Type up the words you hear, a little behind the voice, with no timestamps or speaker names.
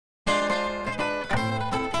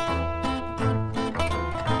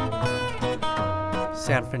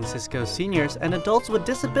San Francisco seniors and adults with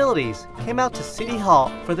disabilities came out to City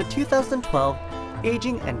Hall for the 2012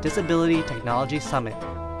 Aging and Disability Technology Summit.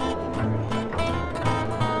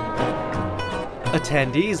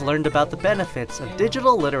 Attendees learned about the benefits of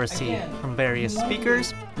digital literacy from various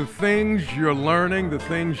speakers. The things you're learning, the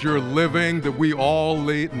things you're living, that we all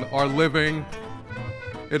are living,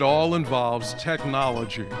 it all involves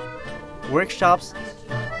technology. Workshops,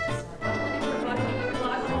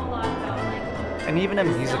 and even a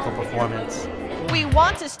musical performance. We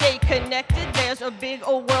want to stay connected, there's a big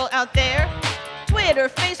old world out there. Twitter,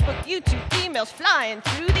 Facebook, YouTube, emails flying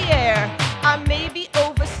through the air. I may be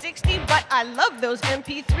over 60, but I love those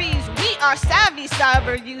MP3s. We are savvy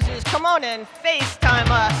cyber users, come on and FaceTime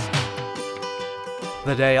us.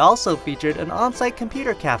 The day also featured an on-site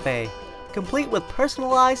computer cafe, complete with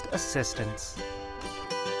personalized assistance.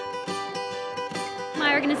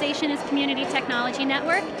 My organization is Community Technology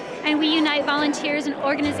Network, and we unite volunteers and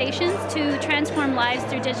organizations to transform lives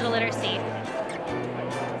through digital literacy.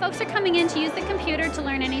 Folks are coming in to use the computer to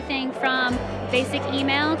learn anything from basic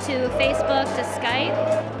email to Facebook to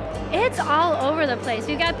Skype. It's all over the place.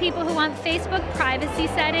 We've got people who want Facebook privacy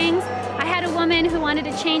settings. I had a woman who wanted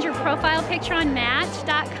to change her profile picture on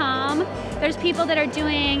Match.com. There's people that are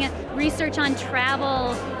doing research on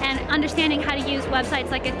travel and understanding how to use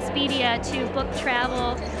websites like Expedia to book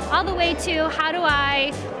travel, all the way to how do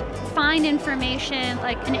I find information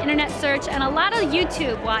like an internet search and a lot of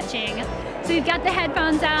YouTube watching. So we've got the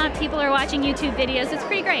headphones out, people are watching YouTube videos, it's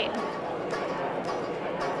pretty great.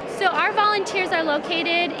 So our volunteers are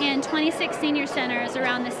located in 26 senior centers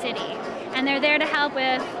around the city, and they're there to help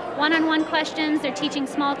with one-on-one questions, they're teaching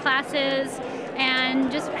small classes,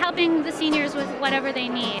 and just helping the seniors with whatever they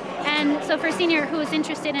need. And so for a senior who is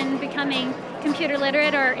interested in becoming computer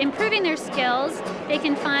literate or improving their skills, they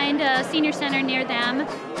can find a senior center near them.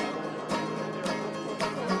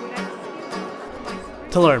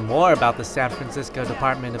 To learn more about the San Francisco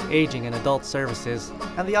Department of Aging and Adult Services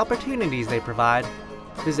and the opportunities they provide,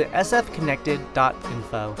 visit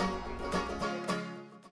sfconnected.info.